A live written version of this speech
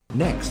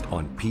Next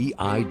on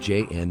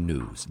PIJN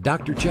News,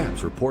 Dr.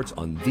 Chaps reports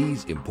on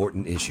these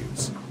important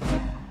issues.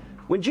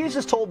 When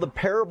Jesus told the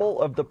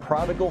parable of the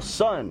prodigal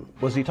son,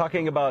 was he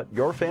talking about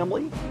your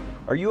family?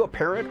 Are you a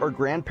parent or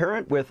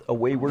grandparent with a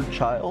wayward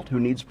child who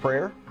needs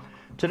prayer?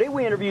 Today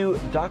we interview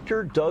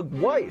Dr. Doug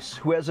Weiss,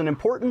 who has an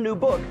important new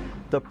book,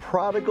 The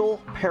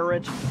Prodigal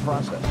Parent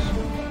Process.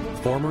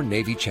 Former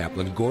Navy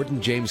chaplain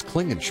Gordon James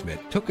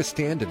Klingenschmidt took a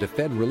stand to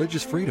defend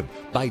religious freedom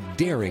by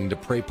daring to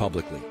pray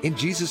publicly in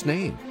Jesus'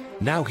 name.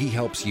 Now he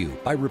helps you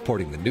by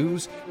reporting the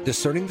news,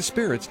 discerning the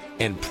spirits,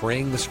 and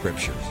praying the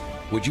scriptures.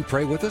 Would you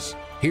pray with us?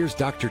 Here's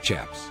Dr.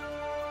 Chaps.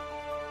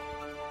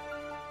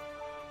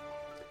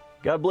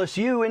 God bless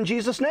you in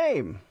Jesus'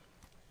 name.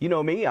 You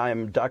know me,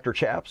 I'm Dr.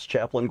 Chaps,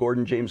 Chaplain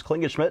Gordon James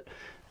Klingenschmidt.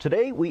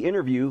 Today we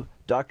interview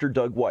Dr.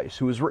 Doug Weiss,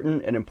 who has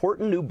written an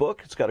important new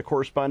book. It's got a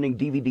corresponding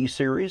DVD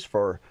series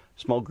for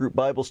small group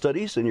Bible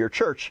studies in your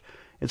church.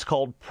 It's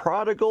called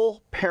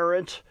Prodigal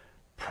Parent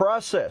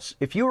Process.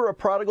 If you are a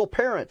prodigal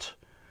parent,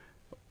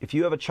 if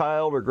you have a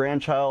child or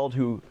grandchild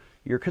who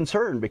you're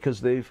concerned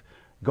because they've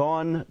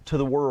gone to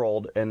the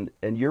world and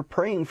you're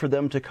praying for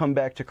them to come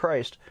back to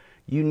Christ,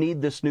 you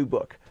need this new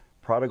book,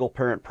 Prodigal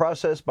Parent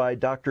Process by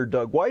Dr.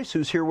 Doug Weiss,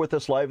 who's here with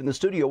us live in the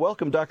studio.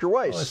 Welcome, Dr.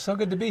 Weiss. Well, it's so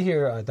good to be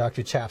here,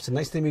 Dr. Chaps, and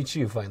nice to meet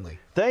you finally.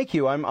 Thank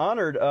you. I'm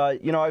honored.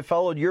 I've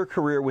followed your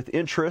career with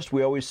interest.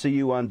 We always see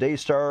you on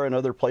Daystar and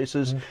other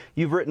places. Mm-hmm.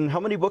 You've written how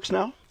many books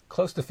now?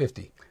 Close to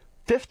 50.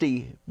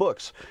 50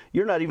 books.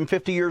 You're not even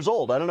 50 years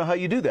old. I don't know how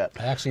you do that.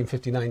 I actually am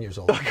 59 years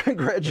old.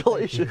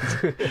 Congratulations.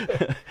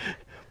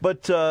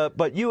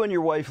 But you and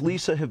your wife,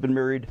 Lisa, have been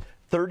married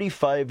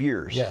 35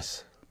 years.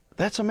 Yes.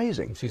 That's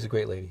amazing. She's a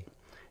great lady.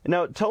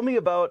 Now, tell me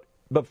about,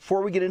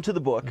 before we get into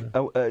the book,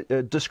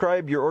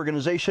 describe your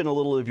organization, a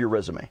little of your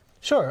resume.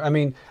 Sure. I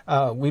mean,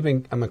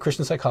 I'm a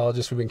Christian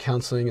psychologist. We've been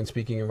counseling and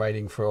speaking and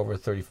writing for over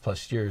 30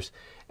 plus years.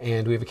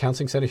 And we have a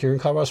counseling center here in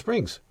Colorado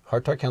Springs,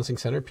 Heart to Heart Counseling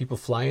Center. People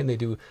fly in, they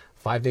do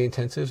 5-day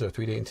intensives or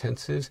 3-day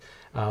intensives.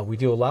 We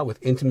deal a lot with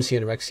intimacy,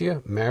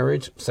 anorexia,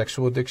 marriage,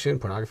 sexual addiction,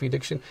 pornography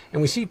addiction.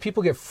 And we see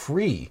people get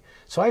free.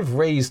 So I've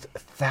raised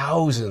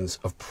thousands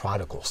of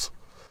prodigals.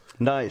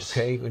 Nice.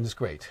 Okay, and it's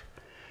great.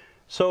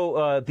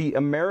 So the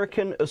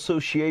American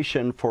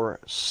Association for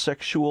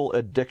Sexual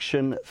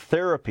Addiction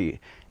Therapy,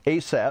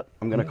 ASAT,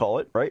 I'm going to call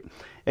it, right?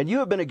 And you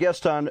have been a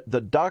guest on the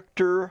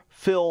Dr.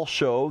 Phil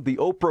Show, the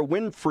Oprah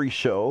Winfrey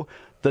Show,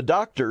 The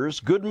Doctors,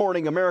 Good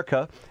Morning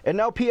America, and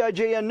now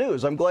PIJN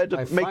News. I'm glad to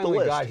make the list. I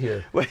finally got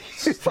here.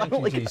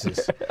 Thank you,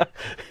 Jesus.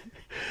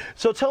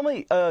 So tell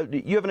me,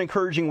 you have an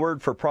encouraging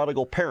word for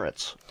prodigal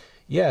parents.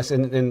 Yes,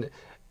 and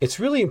it's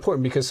really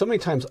important because so many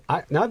times,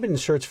 now I've been in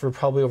church for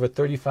probably over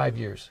 35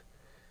 years.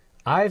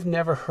 I've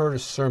never heard a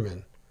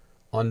sermon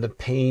on the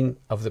pain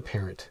of the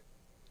parent.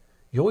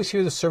 You always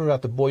hear the sermon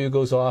about the boy who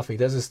goes off, he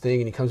does his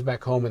thing, and he comes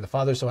back home, and the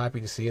father's so happy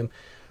to see him.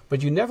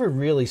 But you never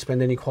really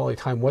spend any quality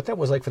time. What that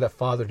was like for that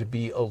father to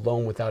be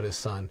alone without his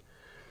son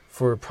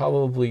for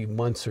probably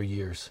months or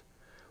years.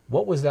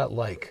 What was that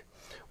like?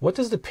 What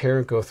does the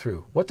parent go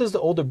through? What does the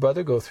older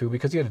brother go through?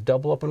 Because he had to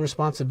double up on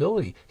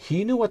responsibility.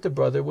 He knew what the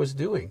brother was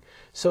doing.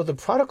 So the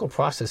prodigal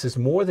process is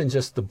more than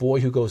just the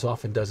boy who goes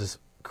off and does this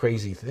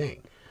crazy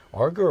thing.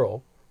 Our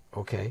girl,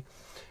 okay,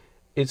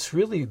 it's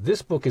really,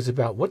 this book is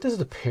about what does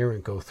the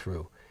parent go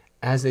through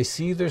as they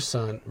see their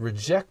son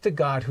reject the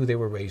God who they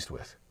were raised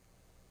with,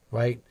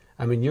 right?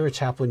 I mean, you're a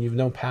chaplain, you've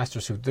known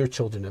pastors who their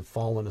children have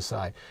fallen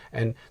aside.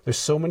 And there's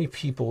so many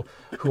people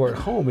who are at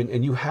home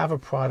and you have a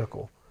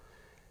prodigal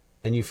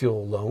and you feel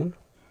alone,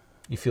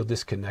 you feel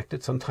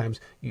disconnected.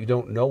 Sometimes you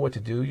don't know what to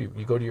do.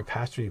 You go to your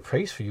pastor and he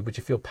prays for you, but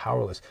you feel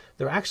powerless.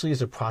 There actually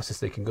is a process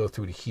they can go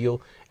through to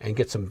heal and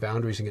get some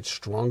boundaries and get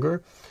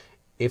stronger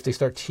if they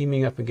start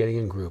teaming up and getting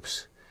in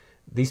groups.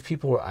 These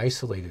people are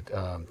isolated,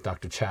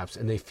 Dr. Chaps,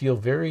 and they feel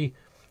very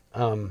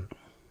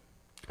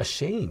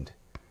ashamed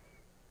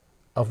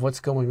of what's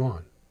going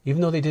on,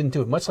 even though they didn't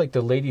do it. Much like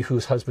the lady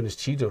whose husband is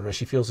cheated on her,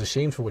 she feels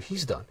ashamed for what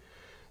he's done.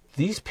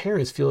 These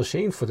parents feel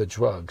ashamed for the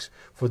drugs,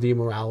 for the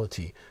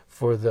immorality,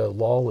 for the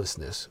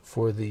lawlessness,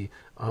 for the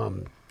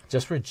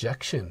just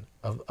rejection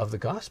of the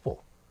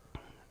gospel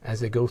as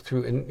they go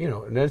through. And,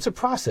 and it's a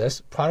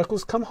process.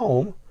 Prodigals come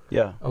home.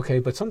 Yeah. Okay,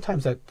 but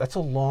sometimes that's a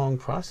long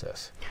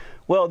process.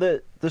 Well,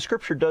 the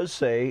scripture does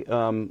say,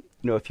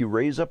 if you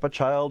raise up a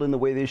child in the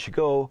way they should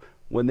go,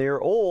 when they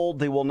are old,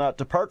 they will not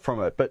depart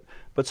from it.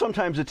 But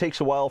sometimes it takes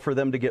a while for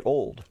them to get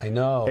old. I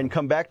know. And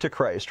come back to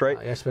Christ, right?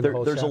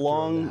 There's a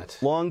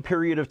long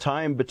period of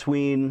time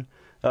between,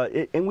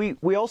 and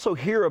we also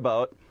hear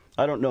about,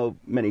 I don't know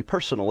many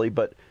personally,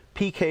 but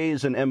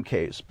PKs and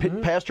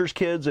MKs, pastors'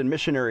 kids and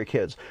missionary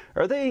kids.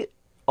 Are they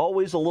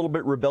always a little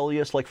bit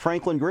rebellious? Like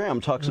Franklin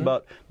Graham talks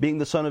about being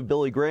the son of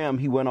Billy Graham.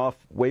 He went off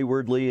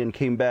waywardly and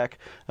came back.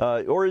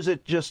 Or is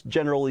it just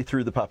generally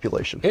through the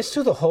population? It's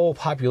through the whole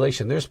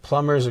population. There's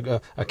plumbers,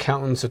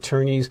 accountants,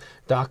 attorneys,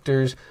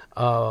 doctors,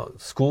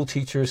 school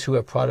teachers who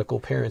have prodigal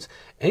parents.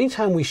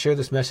 Anytime we share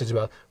this message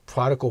about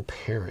prodigal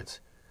parents,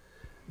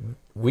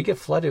 we get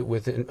flooded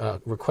with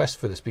requests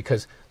for this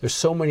because there's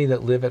so many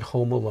that live at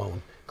home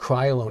alone,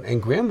 cry alone,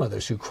 and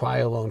grandmothers who cry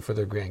alone for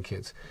their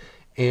grandkids.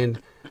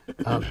 And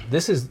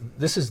this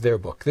is their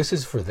book. This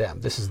is for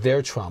them. This is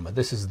their trauma.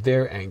 This is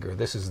their anger.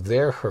 This is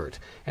their hurt.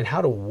 And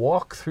how to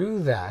walk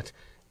through that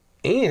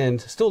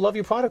and still love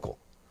your prodigal.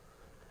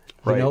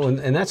 Right. You know,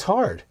 and that's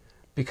hard,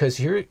 because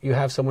here you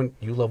have someone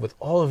you love with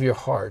all of your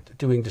heart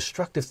doing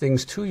destructive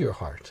things to your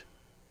heart.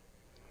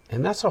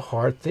 And that's a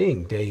hard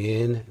thing,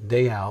 day in,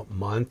 day out,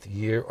 month,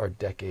 year, or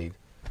decade.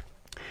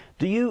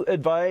 Do you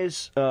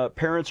advise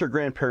parents or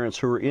grandparents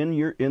who are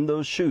in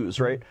those shoes,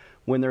 right,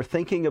 when they're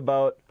thinking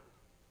about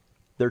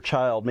their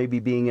child maybe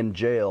being in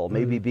jail,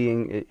 maybe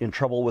being in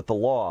trouble with the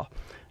law,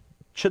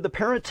 should the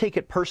parent take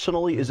it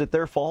personally? Is it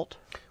their fault?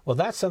 Well,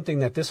 that's something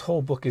that this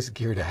whole book is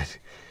geared at.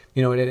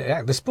 You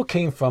know, this book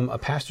came from a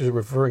pastor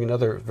referring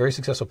another very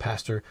successful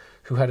pastor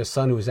who had a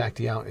son who was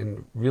acting out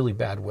in really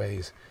bad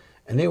ways.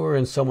 And they were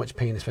in so much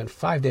pain. They spent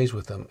 5 days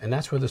with them. And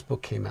that's where this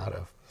book came out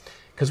of.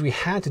 Because we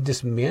had to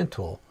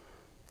dismantle,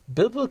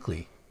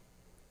 biblically,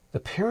 the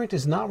parent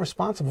is not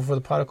responsible for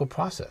the prodigal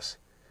process.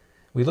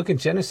 We look in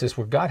Genesis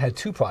where God had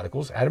two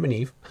prodigals, Adam and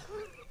Eve.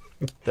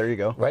 There you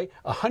go. Right?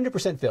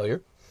 100%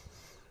 failure.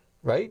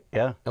 Right?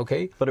 Yeah.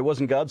 Okay? But it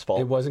wasn't God's fault.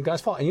 It wasn't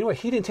God's fault. And you know what?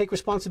 He didn't take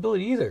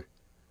responsibility either.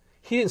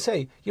 He didn't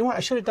say, you know what? I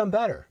should have done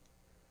better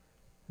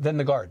than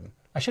the garden.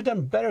 I should have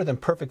done better than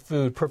perfect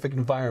food, perfect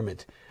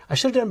environment. I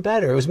should have done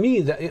better. It was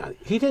me.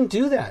 He didn't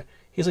do that.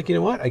 He's like, you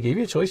know what? I gave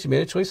you a choice. You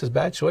made a choice. It's a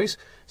bad choice.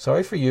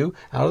 Sorry for you.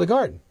 Out of the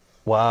garden.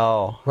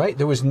 Wow. Right?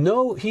 There was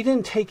he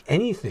didn't take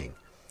anything.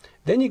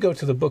 Then you go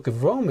to the book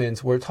of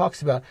Romans where it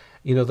talks about,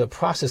 you know, the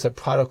process that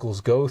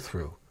prodigals go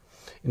through.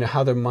 You know,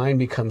 how their mind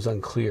becomes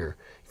unclear.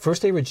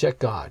 First they reject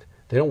God.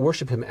 They don't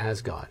worship him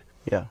as God.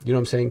 Yeah. You know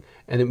what I'm saying?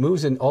 And it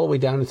moves in all the way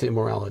down into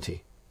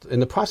immorality.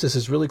 And the process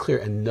is really clear,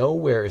 and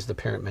nowhere is the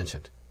parent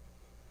mentioned.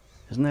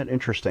 Isn't that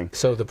interesting?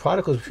 So the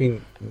prodigal is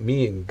between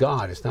me and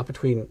God. It's not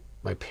between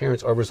my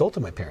parents or a result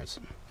of my parents.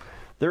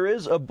 There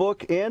is a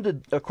book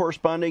and a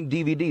corresponding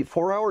DVD,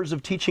 4 hours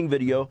of teaching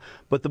video,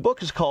 but the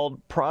book is called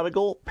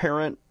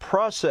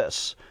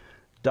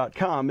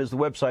ProdigalParentProcess.com is the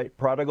website,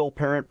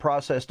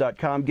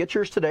 ProdigalParentProcess.com. Get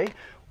yours today.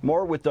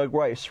 More with Doug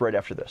Weiss right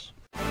after this.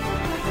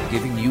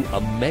 Giving you a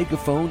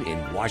megaphone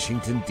in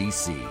Washington,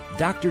 D.C.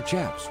 Dr.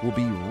 Chaps will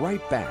be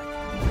right back.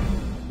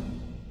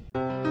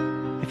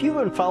 If you've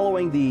been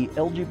following the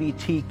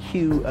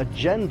LGBTQ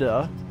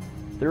agenda,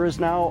 there is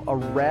now a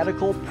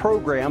radical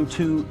program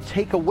to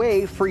take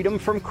away freedom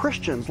from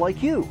Christians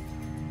like you.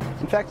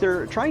 In fact,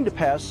 they're trying to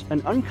pass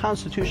an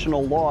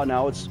unconstitutional law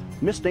now. It's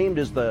misnamed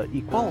as the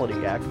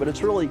Equality Act, but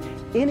it's really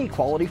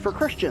inequality for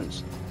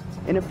Christians.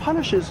 And it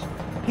punishes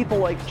people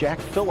like Jack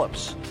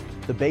Phillips,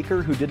 the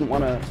baker who didn't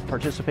want to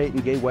participate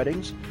in gay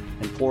weddings,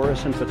 and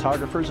florists and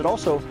photographers. It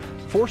also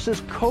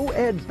forces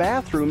co-ed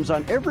bathrooms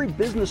on every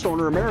business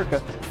owner in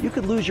America. You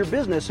could lose your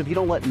business if you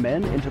don't let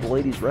men into the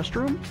ladies'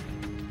 restroom.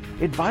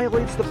 It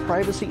violates the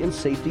privacy and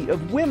safety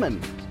of women,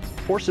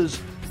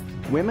 forces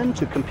women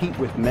to compete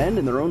with men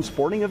in their own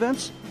sporting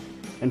events.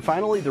 And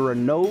finally, there are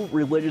no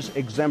religious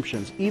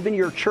exemptions. Even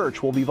your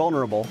church will be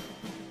vulnerable.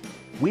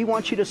 We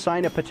want you to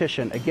sign a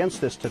petition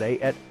against this today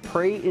at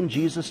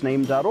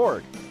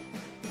PrayInJesusName.org.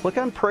 Click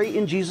on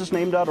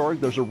PrayInJesusName.org.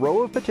 There's a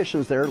row of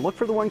petitions there. Look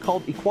for the one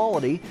called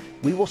Equality.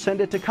 We will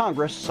send it to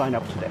Congress. Sign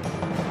up today.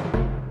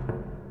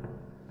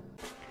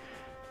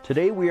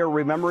 Today we are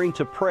remembering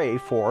to pray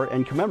for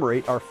and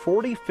commemorate our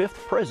 45th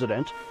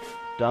president,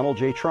 Donald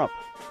J. Trump,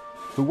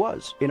 who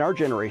was, in our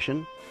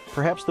generation,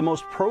 perhaps the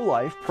most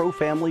pro-life,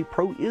 pro-family,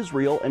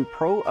 pro-Israel, and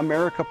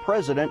pro-America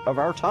president of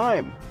our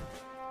time.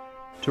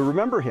 To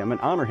remember him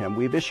and honor him,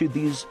 we've issued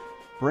these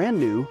brand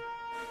new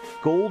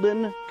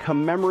golden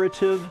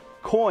commemorative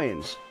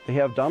coins. They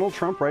have Donald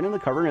Trump right on the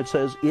cover, and it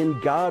says, "In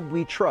God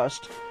We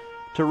Trust,"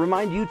 to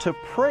remind you to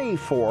pray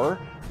for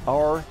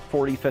our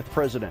 45th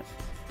president.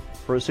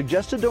 For a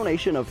suggested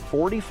donation of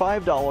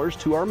 $45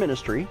 to our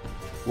ministry,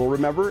 we'll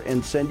remember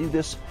and send you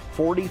this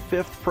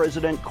 45th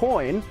president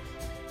coin.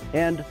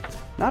 And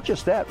not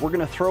just that, we're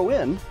going to throw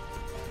in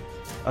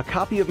a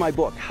copy of my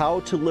book, How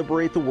to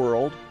Liberate the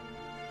World,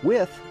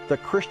 with the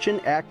Christian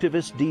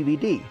Activist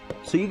DVD.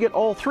 So you get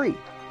all three.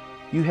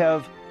 You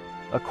have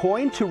a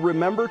coin to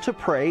remember to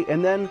pray,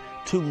 and then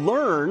to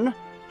learn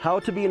how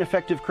to be an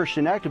effective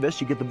Christian activist,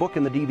 you get the book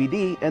and the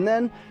DVD, and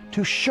then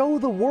to show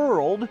the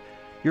world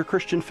your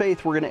Christian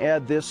faith, we're going to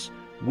add this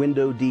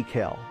window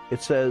decal.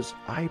 It says,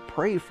 "I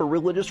pray for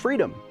religious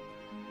freedom."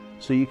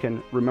 So you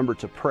can remember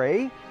to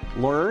pray,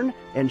 learn,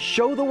 and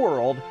show the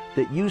world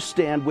that you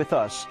stand with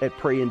us at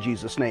Pray in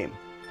Jesus' Name.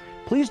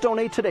 Please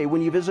donate today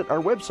when you visit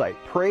our website,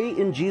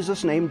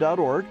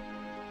 PrayInJesusName.org.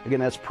 Again,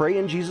 that's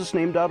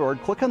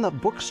PrayInJesusName.org. Click on the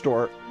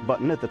bookstore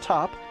button at the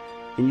top,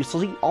 and you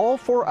see all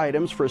 4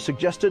 items for a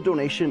suggested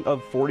donation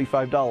of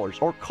 $45.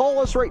 Or call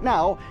us right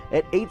now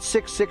at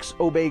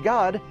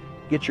 866-OBEY-GOD.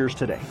 Get yours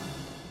today.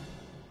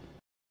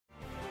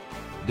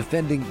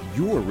 Defending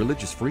your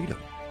religious freedom.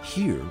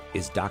 Here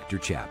is Dr.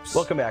 Chaps.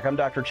 Welcome back. I'm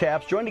Dr.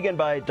 Chaps, joined again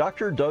by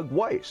Dr. Doug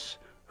Weiss,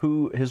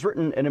 who has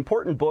written an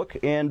important book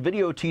and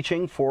video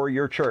teaching for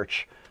your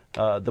church.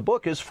 The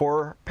book is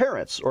for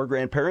parents or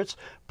grandparents,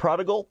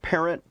 Prodigal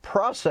Parent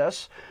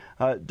Process.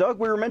 Doug,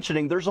 we were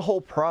mentioning there's a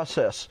whole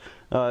process.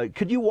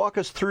 Could you walk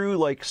us through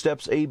like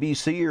steps A, B,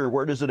 C, or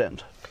where does it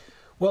end?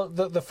 Well,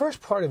 the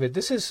first part of it,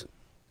 this is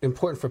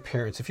important for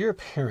parents. If you're a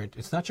parent,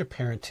 it's not your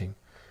parenting.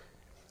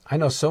 I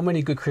know so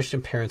many good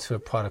Christian parents who are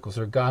prodigals.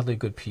 They're godly,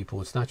 good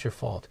people. It's not your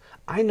fault.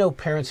 I know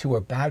parents who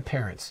are bad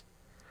parents,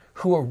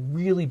 who are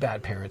really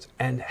bad parents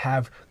and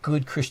have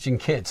good Christian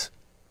kids.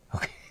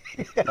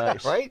 Okay.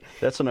 Nice. Right?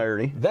 That's an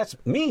irony. That's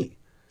me.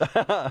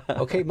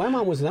 Okay, my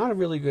mom was not a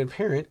really good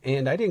parent,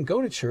 and I didn't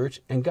go to church,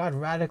 and God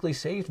radically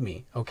saved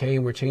me. Okay,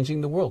 and we're changing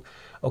the world.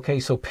 Okay,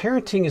 so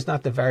parenting is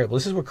not the variable.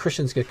 This is where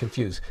Christians get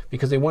confused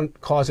because they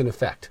want cause and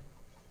effect.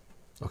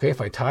 Okay,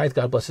 if I tithe,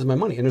 God blesses my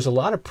money. And there's a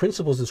lot of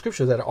principles in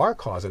Scripture that are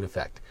cause and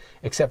effect,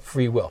 except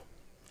free will.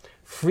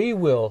 Free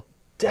will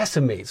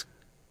decimates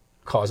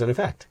cause and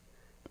effect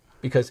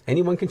because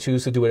anyone can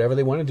choose to do whatever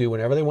they want to do,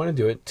 whenever they want to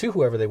do it, to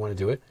whoever they want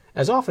to do it,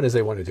 as often as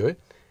they want to do it.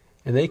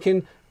 And they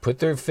can put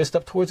their fist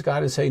up towards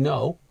God and say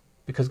no,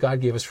 because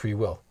God gave us free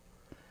will.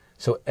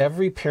 So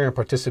every parent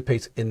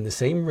participates in the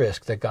same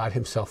risk that God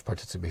himself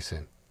participates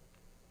in.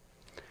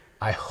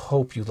 I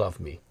hope you love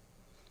me.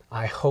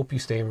 I hope you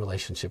stay in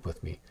relationship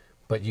with me.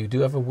 But you do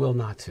have a will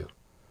not to.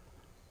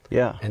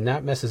 Yeah. And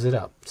that messes it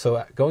up.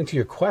 So going to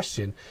your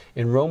question,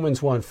 in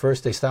Romans 1,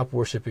 first they stop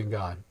worshiping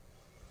God.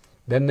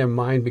 Then their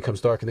mind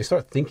becomes dark and they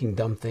start thinking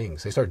dumb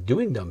things. They start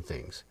doing dumb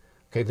things.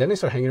 Okay, then they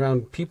start hanging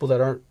around people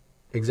that aren't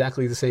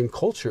exactly the same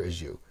culture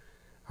as you,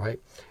 right?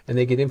 And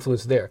they get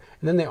influenced there.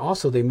 And then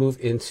they move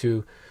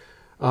into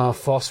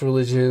false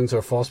religions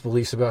or false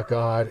beliefs about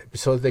God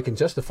so that they can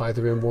justify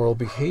their immoral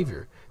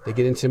behavior. They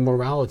get into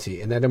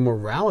immorality, and that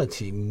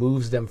immorality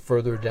moves them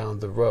further down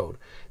the road.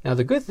 Now,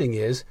 the good thing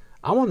is,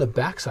 I'm on the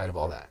backside of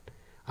all that.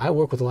 I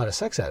work with a lot of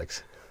sex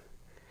addicts.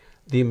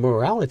 The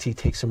immorality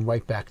takes them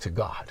right back to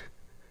God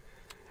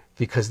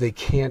because they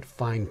can't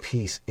find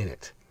peace in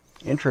it.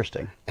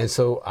 Interesting. And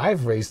so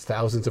I've raised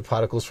thousands of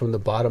prodigals from the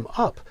bottom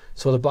up.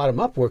 So the bottom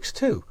up works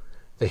too.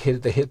 They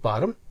hit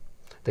bottom.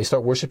 They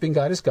start worshiping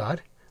God as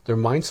God. Their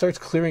mind starts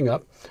clearing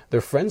up.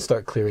 Their friends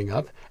start clearing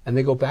up. And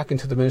they go back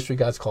into the ministry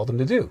God's called them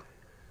to do.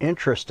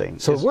 Interesting.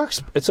 So it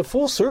works. It's a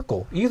full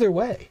circle either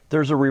way.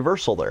 There's a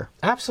reversal there.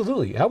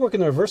 Absolutely. I work in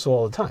the reversal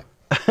all the time.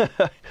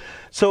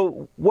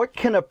 So what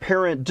can a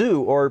parent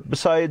do, or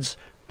besides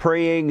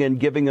praying and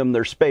giving them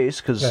their space,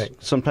 because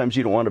sometimes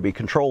you don't want to be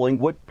controlling,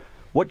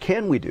 what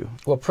can we do?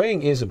 Well,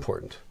 praying is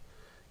important.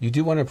 You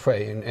do want to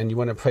pray, and you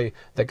want to pray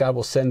that God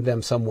will send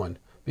them someone,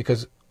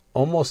 because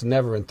almost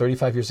never in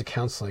 35 years of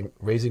counseling,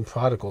 raising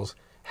prodigals,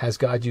 has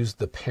God used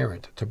the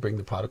parent to bring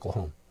the prodigal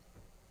home.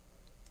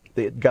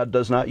 God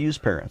does not use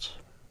parents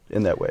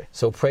in that way.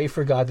 So pray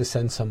for God to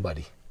send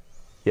somebody.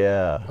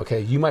 Yeah.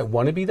 Okay, you might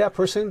want to be that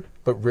person,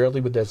 but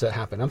rarely does that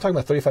happen. I'm talking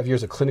about 35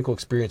 years of clinical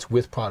experience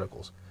with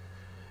prodigals.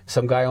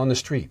 Some guy on the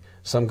street,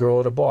 some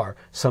girl at a bar,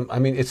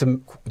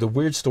 the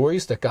weird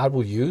stories that God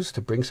will use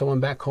to bring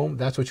someone back home.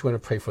 That's what you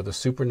want to pray for, the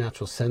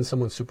supernatural. Send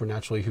someone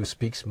supernaturally who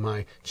speaks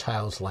my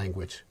child's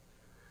language.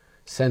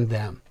 Send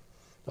them.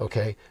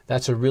 Okay,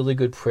 that's a really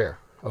good prayer.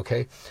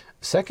 Okay.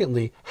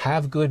 Secondly,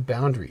 have good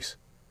boundaries.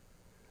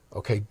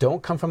 Okay,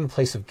 don't come from a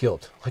place of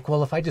guilt. Like,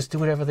 well, if I just do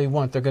whatever they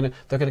want, they're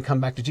gonna come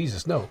back to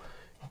Jesus. No,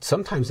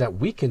 sometimes that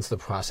weakens the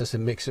process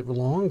and makes it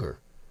longer.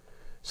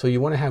 So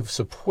you want to have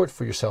support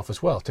for yourself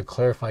as well to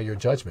clarify your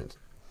judgment,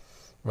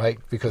 right?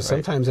 Because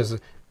sometimes as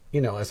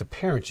a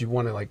parent, you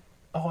want to like,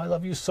 oh, I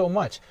love you so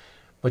much,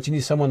 but you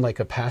need someone like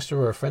a pastor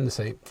or a friend to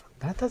say,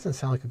 that doesn't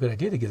sound like a good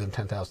idea to give them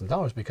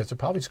 $10,000 because they're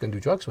probably just going to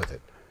do drugs with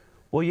it.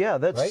 Well, yeah,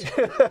 that's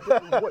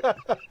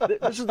right.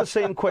 This is the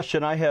same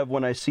question I have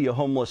when I see a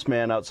homeless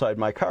man outside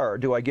my car.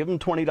 Do I give him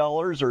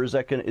 $20, or is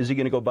he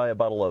going to go buy a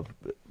bottle of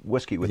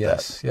whiskey with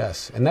that?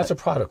 Yes, and that's a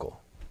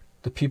prodigal.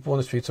 The people on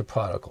the streets are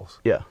prodigals.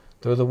 Yeah.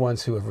 They're the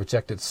ones who have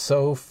rejected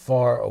so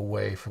far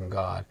away from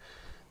God,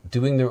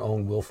 doing their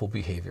own willful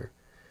behavior.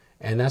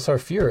 And that's our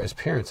fear as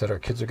parents, that our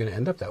kids are going to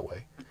end up that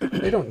way.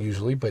 They don't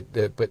usually, but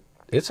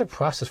it's a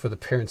process for the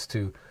parents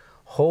to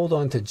hold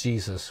on to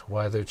Jesus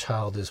while their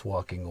child is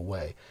walking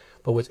away.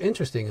 But what's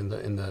interesting in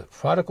the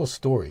prodigal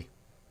story,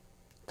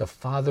 the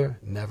father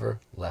never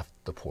left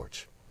the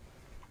porch.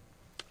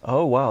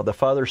 Oh, wow. The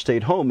father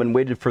stayed home and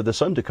waited for the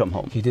son to come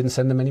home. He didn't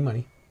send them any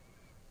money.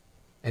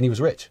 And he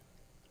was rich.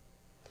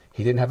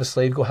 He didn't have a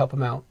slave go help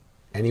him out.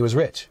 And he was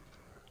rich.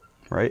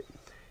 Right.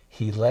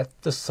 He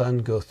let the son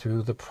go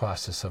through the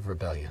process of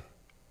rebellion.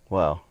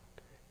 Wow.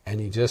 And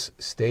he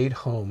just stayed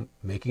home,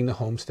 making the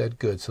homestead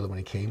good so that when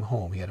he came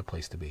home, he had a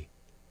place to be.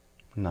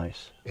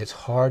 Nice. It's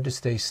hard to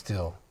stay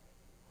still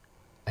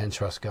and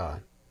trust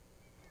God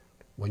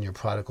when your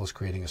prodigal's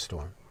creating a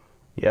storm.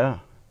 Yeah.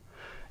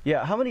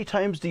 Yeah. How many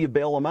times do you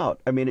bail them out?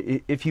 I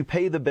mean, if you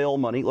pay the bail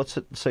money, let's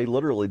say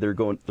literally they're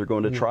going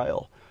to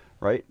trial,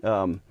 right?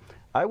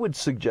 I would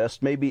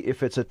suggest maybe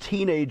if it's a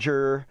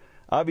teenager,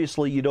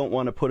 obviously you don't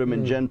want to put them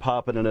in Gen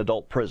Pop in an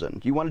adult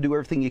prison. You want to do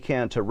everything you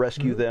can to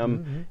rescue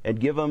them and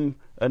give them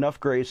enough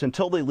grace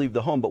until they leave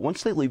the home. But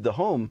once they leave the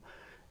home,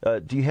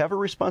 Do you have a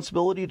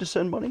responsibility to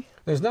send money?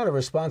 There's not a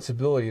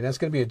responsibility, and that's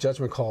going to be a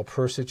judgment call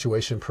per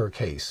situation, per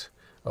case.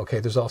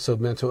 Okay, there's also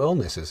mental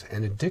illnesses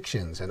and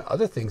addictions and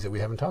other things that we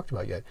haven't talked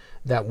about yet,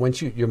 that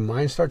once your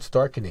mind starts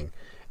darkening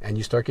and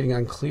you start getting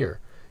unclear,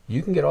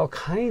 you can get all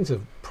kinds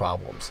of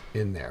problems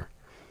in there.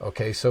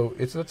 Okay, so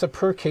it's a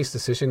per case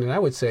decision, and I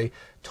would say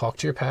talk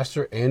to your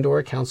pastor and or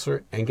a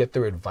counselor and get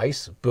their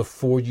advice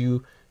before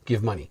you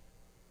give money.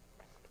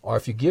 Or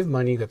if you give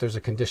money, that there's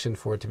a condition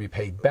for it to be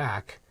paid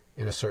back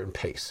in a certain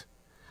pace.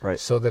 Right.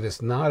 So that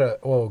it's not a,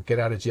 oh, get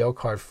out of jail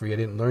card free, I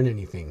didn't learn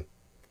anything.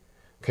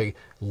 Okay,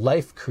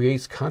 life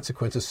creates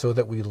consequences so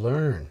that we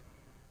learn.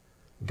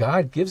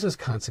 God gives us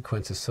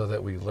consequences so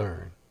that we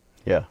learn.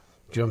 Yeah.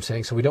 Do you know what I'm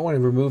saying? So we don't want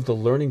to remove the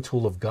learning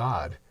tool of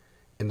God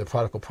in the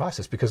prodigal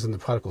process, because in the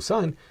prodigal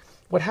son,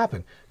 what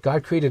happened?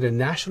 God created a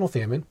national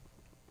famine.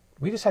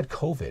 We just had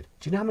COVID.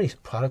 Do you know how many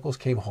prodigals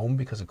came home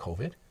because of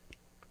COVID?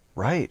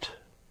 Right.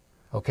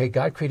 Okay,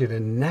 God created a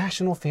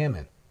national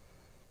famine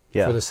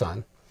Yeah. for the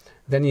son.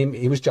 Then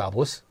he was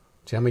jobless.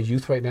 Do you know how many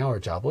youth right now are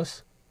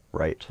jobless?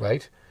 Right.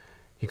 Right?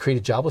 He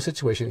created a jobless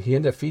situation. He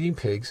ended up feeding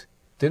pigs.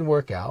 Didn't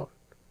work out.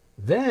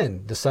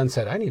 Then the son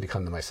said, I need to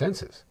come to my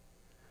senses.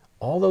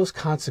 All those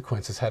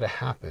consequences had to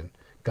happen.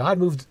 God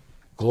moved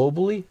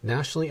globally,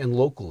 nationally, and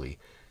locally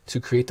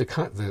to create the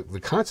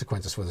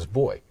consequences for this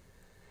boy,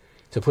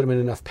 to put him in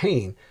enough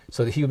pain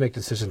so that he would make the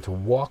decision to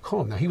walk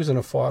home. Now, he was in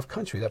a far-off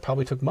country. That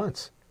probably took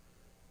months.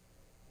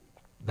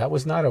 That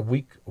was not a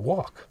weak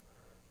walk.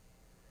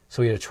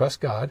 So he had to trust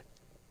God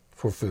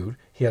for food.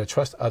 He had to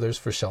trust others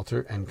for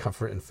shelter and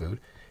comfort and food.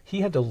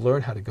 He had to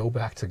learn how to go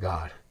back to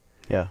God.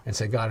 Yeah. And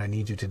say, God, I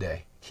need you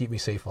today. Keep me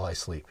safe while I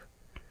sleep.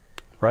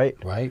 Right.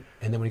 Right?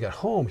 And then when he got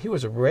home, he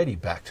was already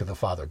back to the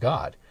Father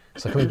God.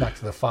 So coming back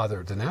to the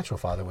Father, the natural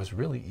Father, was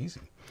really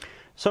easy.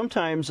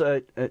 Sometimes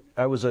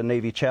I was a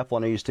Navy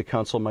chaplain. I used to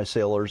counsel my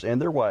sailors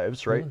and their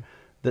wives, right?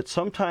 That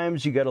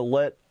sometimes you got to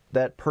let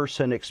that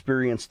person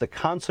experience the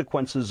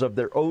consequences of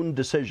their own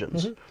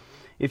decisions.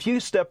 If you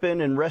step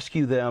in and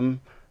rescue them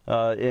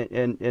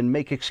and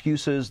make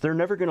excuses, they're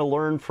never going to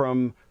learn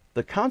from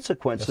the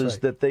consequences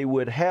that they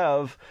would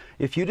have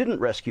if you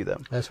didn't rescue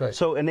them. That's right.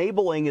 So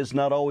enabling is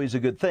not always a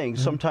good thing.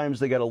 Sometimes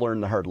they got to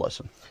learn the hard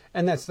lesson.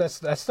 And that's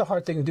the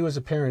hard thing to do as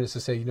a parent, is to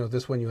say, you know,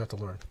 this one you have to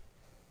learn.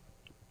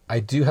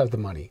 I do have the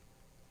money.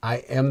 I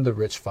am the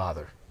rich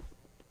father.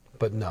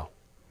 But no.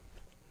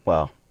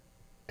 Wow.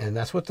 And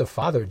that's what the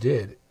father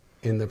did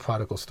in the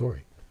prodigal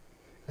story.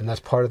 And that's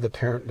part of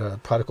the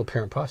prodigal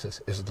parent process,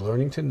 is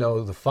learning to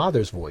know the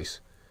father's voice,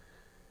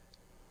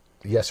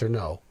 yes or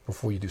no,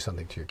 before you do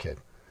something to your kid.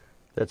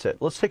 That's it.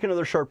 Let's take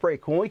another short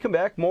break. When we come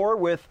back, more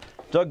with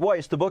Doug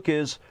Weiss. The book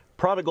is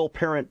Prodigal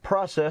Parent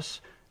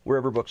Process,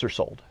 wherever books are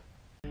sold.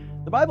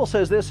 The Bible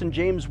says this in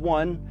James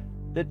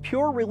 1, that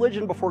pure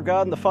religion before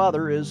God and the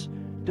Father is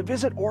to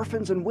visit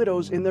orphans and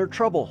widows in their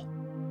trouble.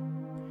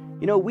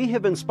 You know, we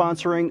have been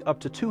sponsoring up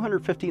to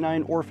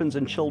 259 orphans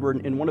and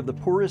children in one of the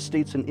poorest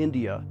states in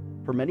India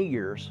for many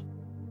years.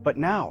 But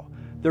now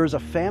there is a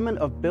famine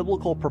of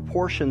biblical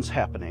proportions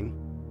happening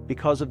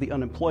because of the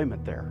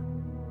unemployment there.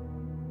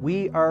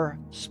 We are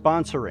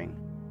sponsoring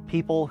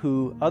people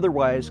who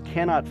otherwise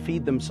cannot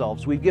feed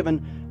themselves. We've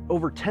given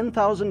over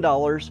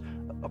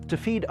 $10,000 to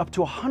feed up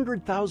to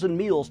 100,000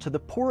 meals to the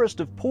poorest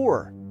of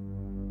poor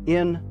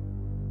in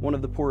one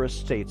of the poorest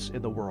states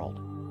in the world.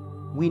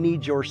 We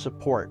need your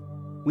support.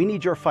 We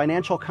need your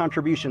financial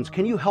contributions.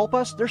 Can you help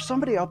us? There's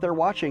somebody out there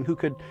watching who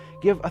could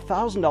give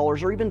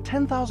 $1,000 or even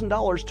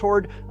 $10,000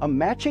 toward a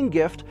matching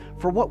gift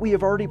for what we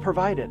have already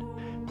provided.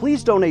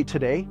 Please donate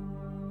today.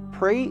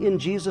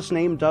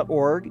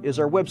 PrayInJesusName.org is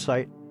our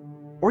website,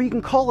 or you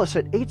can call us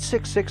at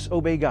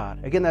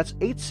 866-OBEY-GOD. Again, that's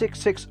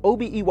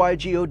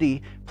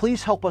 866-OBEYGOD.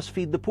 Please help us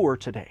feed the poor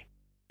today.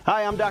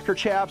 Hi, I'm Dr.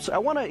 Chaps. I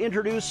want to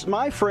introduce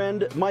my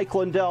friend Mike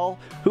Lindell,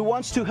 who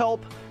wants to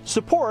help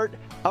support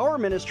our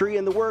ministry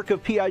and the work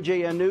of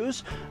PIJN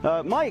News.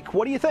 Mike,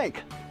 what do you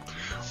think?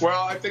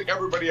 Well, I think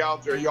everybody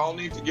out there, y'all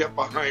need to get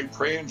behind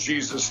Pray in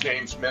Jesus'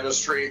 Name's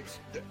ministry.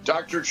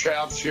 Dr.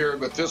 Chaps here,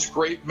 but this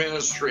great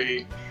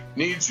ministry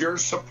needs your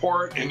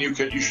support, and you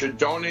should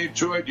donate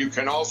to it. You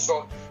can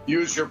also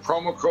use your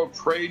promo code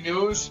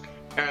PRAYNEWS,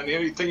 and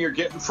anything you're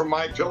getting from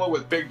MyPillow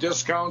with big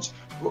discounts,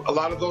 a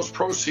lot of those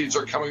proceeds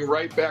are coming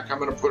right back. I'm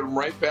going to put them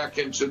right back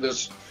into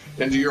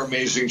your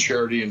amazing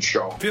charity and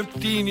show.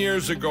 15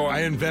 years ago, I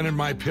invented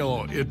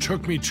MyPillow. It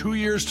took me 2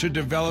 years to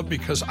develop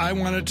because I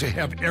wanted to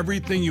have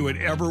everything you would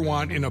ever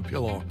want in a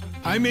pillow.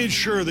 I made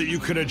sure that you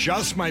could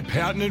adjust my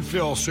patented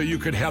fill so you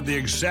could have the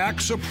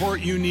exact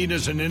support you need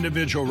as an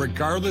individual,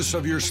 regardless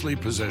of your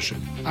sleep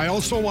position. I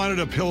also wanted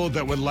a pillow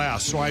that would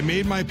last, so I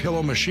made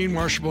MyPillow machine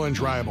washable and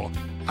dryable.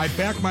 I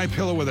back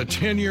MyPillow with a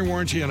 10-year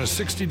warranty and a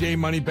 60-day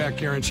money-back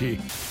guarantee.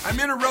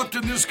 I'm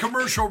interrupting this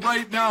commercial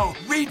right now.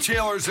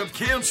 Retailers have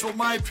canceled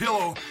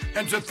MyPillow,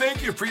 and to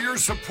thank you for your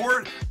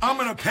support, I'm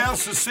going to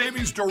pass the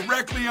savings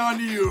directly on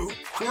to you.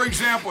 For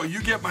example,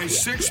 you get my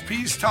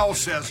 6-piece towel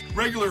sets,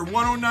 regular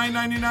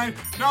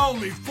 $109.99, now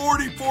only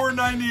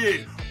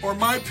 $44.98. or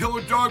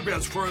MyPillow dog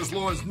beds for as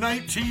low as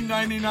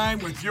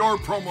 $19.99 with your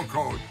promo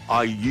code.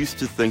 I used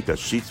to think that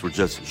sheets were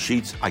just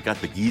sheets. I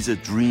got the Giza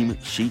Dream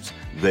sheets.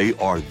 They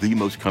are the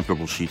most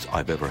comfortable sheets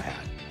I've ever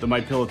had. The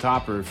MyPillow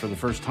topper, for the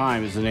first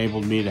time, has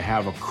enabled me to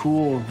have a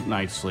cool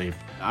night's sleep.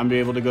 I'm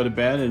able to go to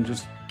bed and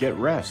just get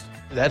rest.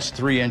 That's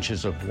 3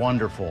 inches of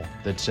wonderful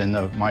that's in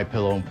the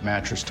MyPillow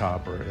mattress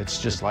topper.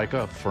 It's just like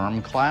a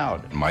firm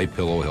cloud.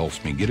 MyPillow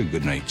helps me get a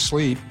good night's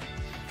sleep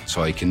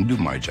so I can do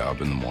my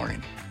job in the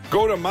morning.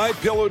 Go to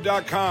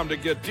MyPillow.com to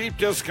get deep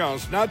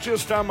discounts, not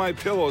just on my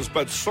pillows,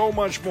 but so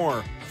much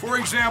more. For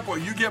example,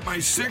 you get my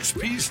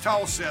 6-piece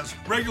towel sets,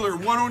 regular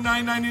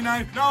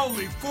 $109.99, now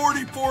only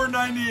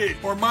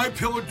 $44.98. Or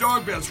MyPillow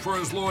dog beds for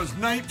as low as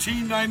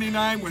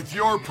 $19.99 with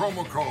your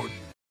promo code.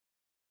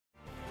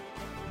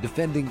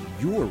 Defending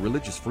your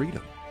religious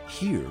freedom.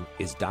 Here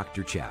is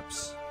Dr.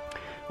 Chaps.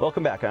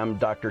 Welcome back. I'm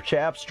Dr.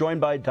 Chaps, joined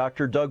by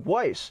Dr. Doug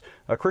Weiss,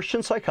 a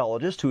Christian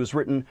psychologist who has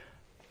written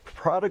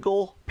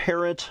Prodigal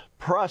Parent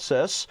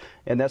Process,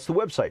 and that's the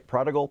website,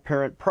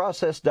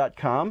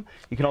 prodigalparentprocess.com.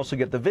 You can also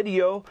get the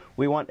video.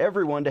 We want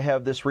everyone to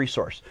have this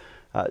resource.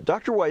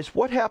 Dr. Weiss,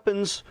 what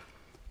happens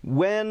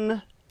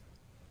when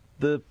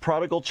the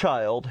prodigal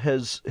child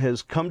has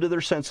come to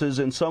their senses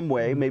in some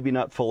way, maybe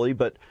not fully,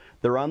 but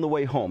they're on the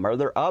way home? Are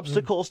there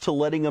obstacles to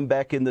letting them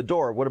back in the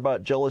door? What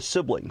about jealous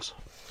siblings?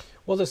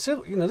 Well, this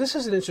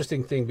is an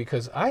interesting thing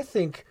because I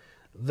think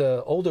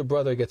the older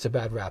brother gets a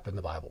bad rap in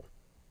the Bible.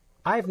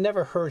 I've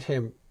never heard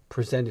him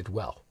presented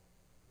well.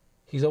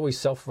 He's always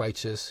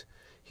self-righteous.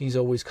 He's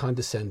always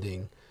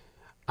condescending.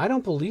 I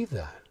don't believe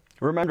that.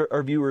 Remind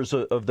our viewers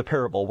of the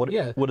parable. What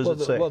does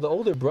it say? Well, the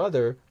older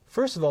brother,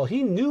 first of all,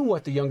 he knew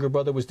what the younger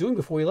brother was doing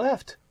before he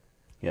left.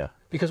 Yeah.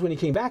 Because when he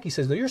came back, he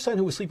says, "No, your son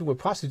who was sleeping with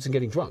prostitutes and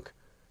getting drunk."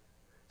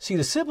 See,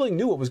 the sibling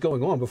knew what was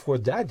going on before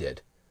dad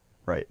did.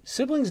 Right.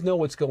 Siblings know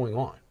what's going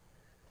on.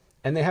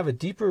 And they have a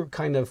deeper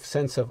kind of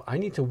sense of, I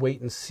need to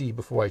wait and see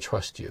before I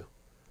trust you.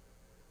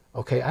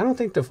 Okay, I don't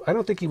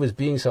think he was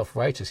being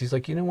self-righteous. He's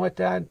like, you know what,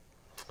 Dad?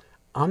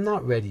 I'm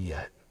not ready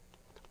yet.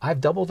 I've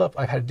doubled up.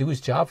 I've had to do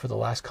his job for the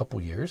last couple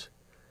years.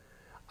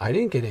 I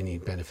didn't get any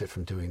benefit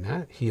from doing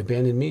that. He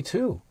abandoned me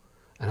too.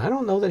 And I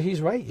don't know that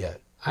he's right yet.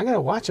 I got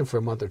to watch him for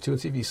a month or two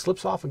and see if he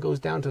slips off and goes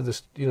down to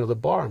the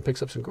bar and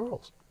picks up some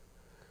girls.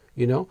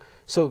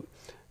 So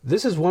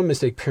this is one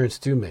mistake parents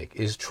do make,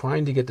 is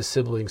trying to get the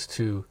siblings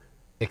to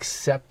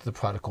accept the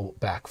prodigal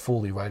back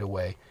fully right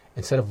away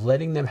instead of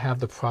letting them have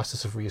the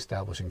process of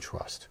reestablishing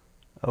trust.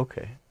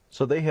 Okay.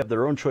 So they have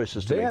their own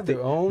choices to make. They have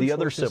their own the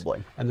other choices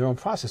sibling. and their own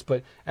process.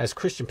 But as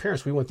Christian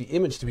parents, we want the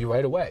image to be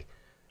right away.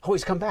 Oh,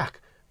 he's come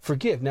back.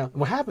 Forgive. Now,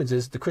 what happens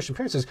is the Christian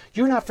parent says,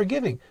 you're not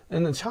forgiving.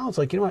 And the child's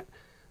like, you know what?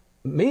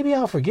 Maybe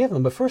I'll forgive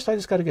him, but first I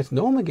just got to get to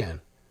know him again.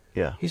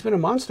 Yeah. He's been a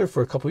monster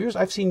for a couple of years.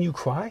 I've seen you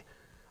cry.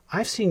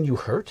 I've seen you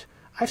hurt.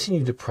 I've seen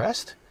you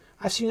depressed.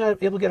 I've seen you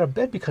not able to get out of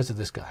bed because of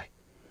this guy.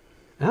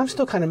 And I'm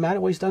still kind of mad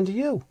at what he's done to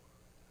you.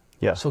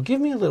 Yeah. So give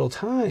me a little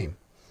time.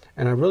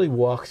 And I really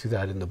walk through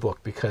that in the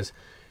book because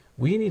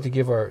we need to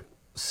give our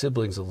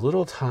siblings a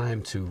little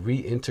time to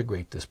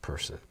reintegrate this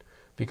person.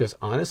 Because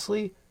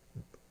honestly,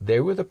 they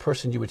were the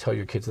person you would tell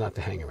your kids not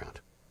to hang around.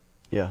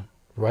 Yeah.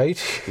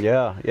 Right?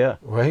 Yeah, yeah.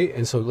 Right?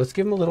 And so let's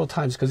give them a little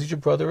time. Just because he's your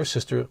brother or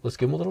sister, let's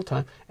give them a little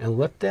time and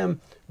let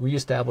them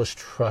reestablish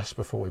trust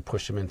before we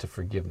push them into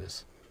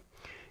forgiveness.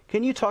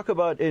 Can you talk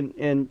about,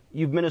 and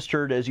you've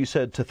ministered, as you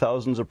said, to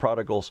thousands of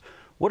prodigals,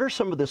 what are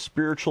some of the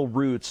spiritual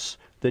roots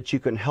that you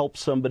can help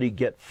somebody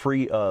get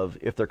free of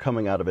if they're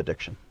coming out of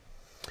addiction?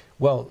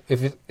 Well,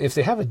 if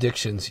they have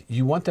addictions,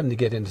 you want them to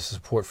get into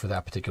support for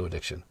that particular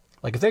addiction.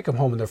 Like if they come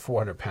home and they're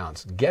 400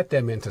 pounds, get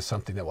them into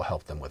something that will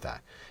help them with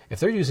that. If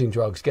they're using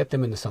drugs, get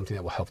them into something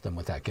that will help them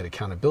with that. Get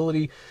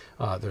accountability.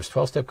 There's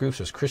 12-step groups.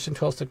 There's Christian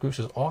 12-step groups.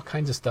 There's all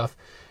kinds of stuff.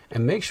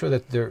 And make sure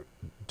that they're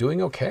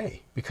doing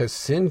okay, because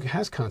sin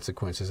has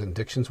consequences and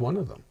addiction's one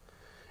of them.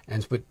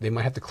 But they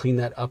might have to clean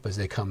that up as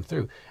they come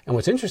through. And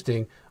what's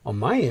interesting, on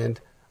my end,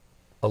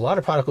 a lot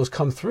of prodigals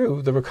come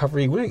through the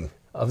recovery wing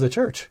of the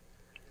church.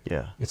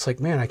 Yeah. It's like,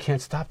 man, I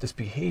can't stop this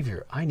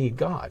behavior. I need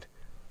God.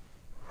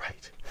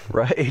 Right.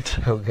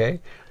 Right. Okay.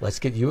 Let's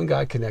get you and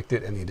God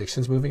connected and the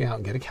addiction's moving out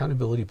and get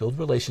accountability, build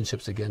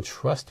relationships again,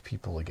 trust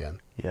people again.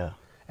 Yeah.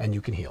 And you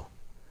can heal.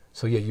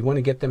 So yeah, you want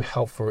to get them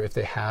help for if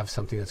they have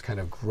something that's kind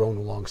of grown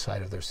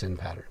alongside of their sin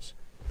patterns.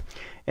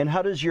 And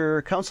how does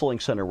your counseling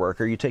center work?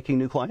 Are you taking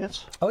new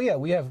clients? Oh yeah,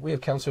 we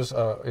have counselors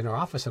in our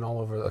office and all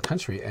over the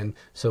country, and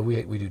so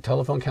we do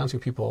telephone counseling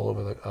with people all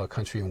over the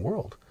country and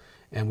world,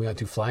 and we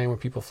do fly in where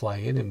people fly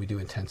in, and we do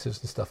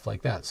intensives and stuff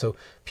like that. So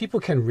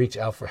people can reach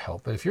out for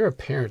help. But if you're a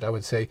parent, I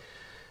would say,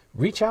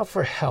 reach out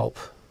for help.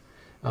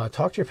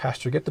 Talk to your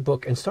pastor, get the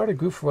book, and start a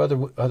group for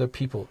other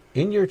people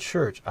in your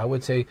church. I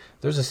would say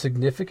there's a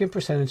significant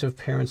percentage of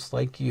parents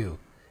like you,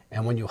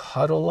 and when you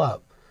huddle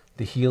up,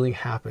 the healing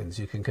happens.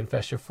 You can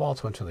confess your faults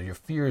to one another, your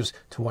fears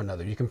to one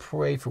another. You can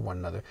pray for one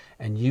another,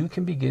 and you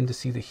can begin to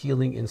see the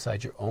healing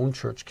inside your own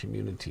church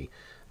community.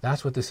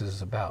 That's what this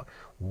is about,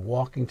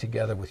 walking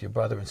together with your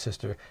brother and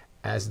sister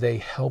as they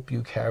help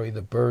you carry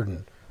the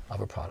burden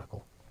of a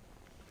prodigal.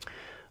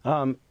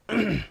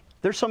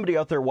 There's somebody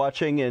out there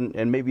watching,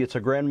 and maybe it's a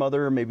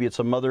grandmother, maybe it's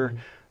a mother.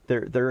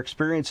 They're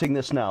experiencing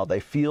this now. They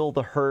feel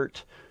the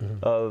hurt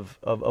of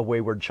a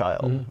wayward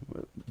child,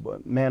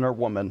 man or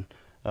woman.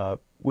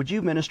 Would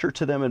you minister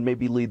to them and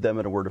maybe lead them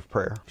in a word of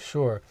prayer?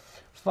 Sure.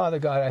 Father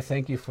God, I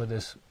thank you for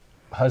this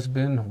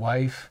husband,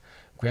 wife,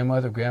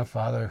 grandmother,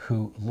 grandfather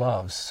who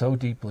loves so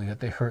deeply that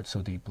they hurt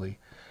so deeply.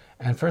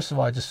 And first of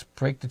all, I just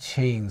break the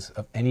chains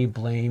of any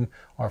blame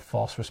or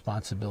false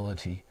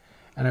responsibility.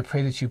 And I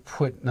pray that you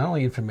put not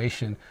only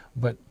information,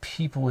 but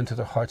people into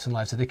their hearts and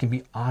lives that they can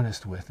be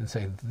honest with and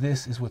say,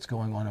 this is what's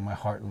going on in my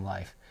heart and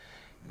life.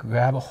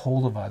 Grab a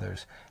hold of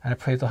others. And I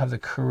pray that they'll have the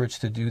courage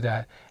to do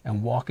that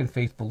and walk in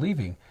faith,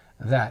 believing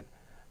that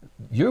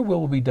your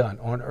will be done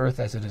on earth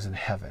as it is in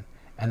heaven,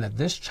 and that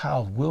this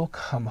child will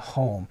come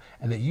home,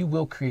 and that you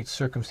will create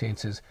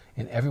circumstances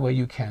in every way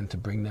you can to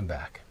bring them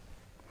back.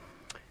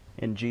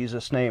 In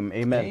Jesus' name,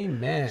 amen.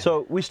 Amen.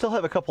 So we still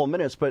have a couple of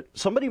minutes, but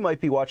somebody might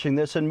be watching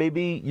this, and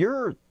maybe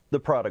you're the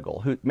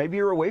prodigal, who maybe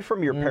you're away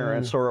from your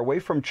parents or away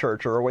from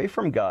church or away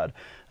from God.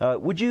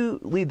 Would you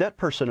lead that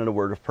person in a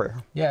word of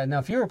prayer? Yeah, now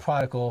if you're a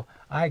prodigal,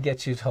 I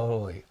get you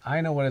totally. I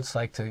know what it's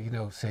like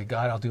to, say,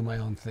 God, I'll do my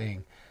own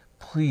thing.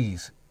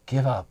 Please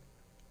give up.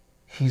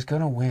 He's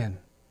going to win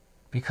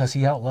because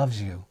he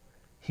outloves you.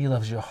 He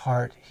loves your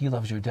heart. He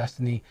loves your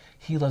destiny.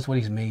 He loves what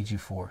he's made you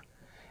for.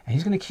 And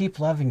he's going to keep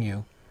loving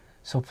you.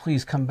 So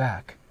please come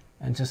back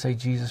and just say,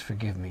 Jesus,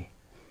 forgive me.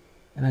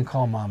 And then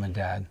call mom and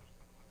dad.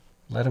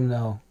 Let them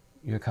know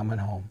you're coming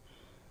home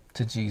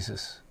to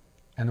Jesus.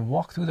 And then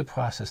walk through the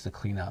process to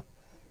clean up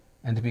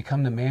and to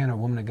become the man or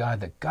woman of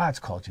God that God's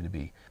called you to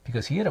be.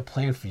 Because he had a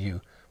plan for you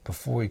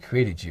before he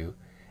created you.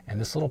 And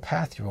this little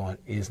path you're on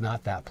is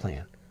not that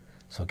plan.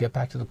 So get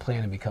back to the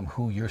plan and become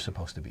who you're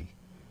supposed to be.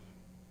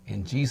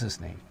 In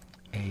Jesus' name,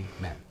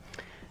 amen.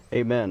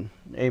 Amen.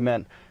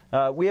 Amen.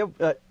 We have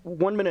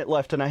 1 minute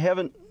left, and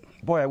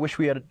I wish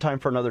we had time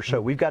for another show.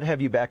 We've got to have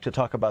you back to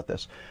talk about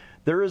this.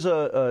 There is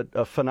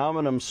a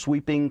phenomenon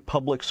sweeping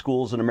public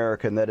schools in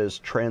America, and that is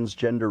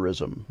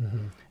transgenderism.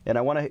 And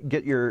I want to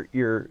get your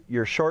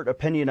short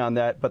opinion on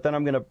that, but then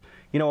I'm going to,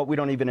 we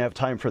don't even have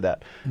time for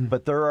that.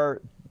 But there are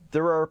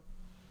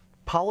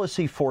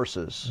policy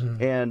forces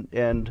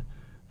and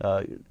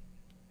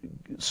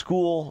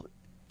school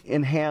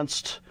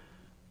enhanced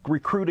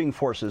recruiting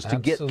forces to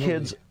get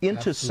kids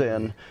into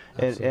sin,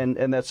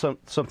 and that's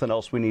something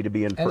else we need to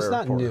be in prayer for. And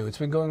it's not new. It's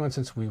been going on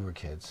since we were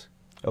kids.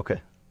 Okay.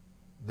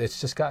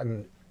 It's just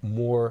gotten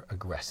more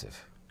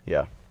aggressive.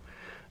 Yeah.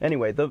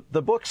 Anyway,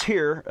 the book's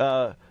here.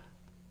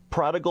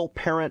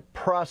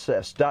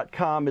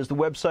 ProdigalParentProcess.com is the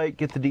website.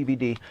 Get the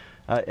DVD.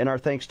 And our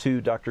thanks to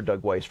Dr.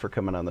 Doug Weiss for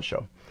coming on the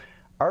show.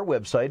 Our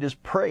website is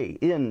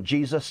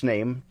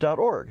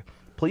PrayInJesusName.org.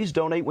 Please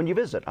donate when you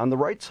visit. On the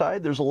right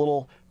side, there's a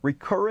little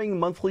recurring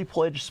monthly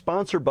pledge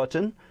sponsor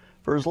button.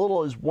 For as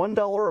little as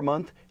 $1 a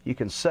month, you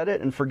can set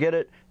it and forget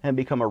it and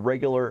become a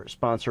regular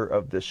sponsor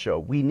of this show.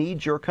 We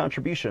need your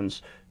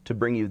contributions to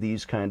bring you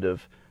these kind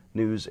of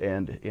news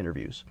and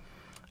interviews.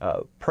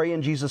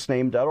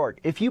 PrayInJesusName.org.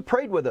 If you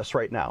prayed with us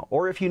right now,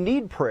 or if you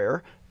need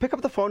prayer, pick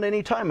up the phone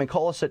anytime and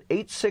call us at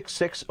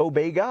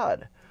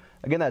 866-OBEY-GOD.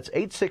 Again, that's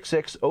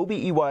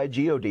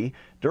 866-OBEY-GOD.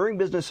 During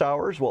business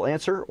hours, we'll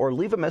answer or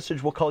leave a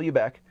message. We'll call you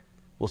back.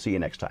 We'll see you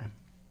next time.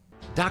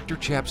 Dr.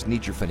 Chaps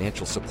needs your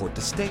financial support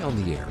to stay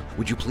on the air.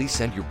 Would you please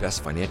send your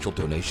best financial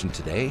donation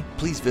today?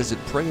 Please visit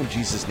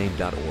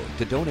PrayInJesusName.org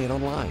to donate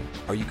online.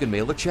 Or you can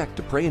mail a check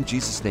to Pray in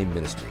Jesus' Name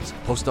Ministries,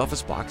 Post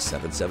Office Box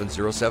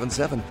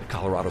 77077,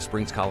 Colorado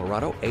Springs,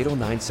 Colorado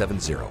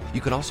 80970.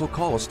 You can also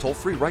call us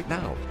toll-free right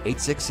now,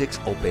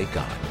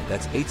 866-OBEY-GOD.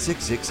 That's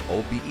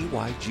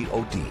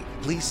 866-OBEY-GOD.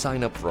 Please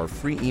sign up for our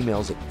free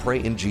emails at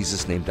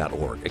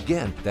PrayInJesusName.org.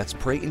 Again, that's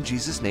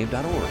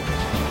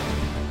PrayInJesusName.org.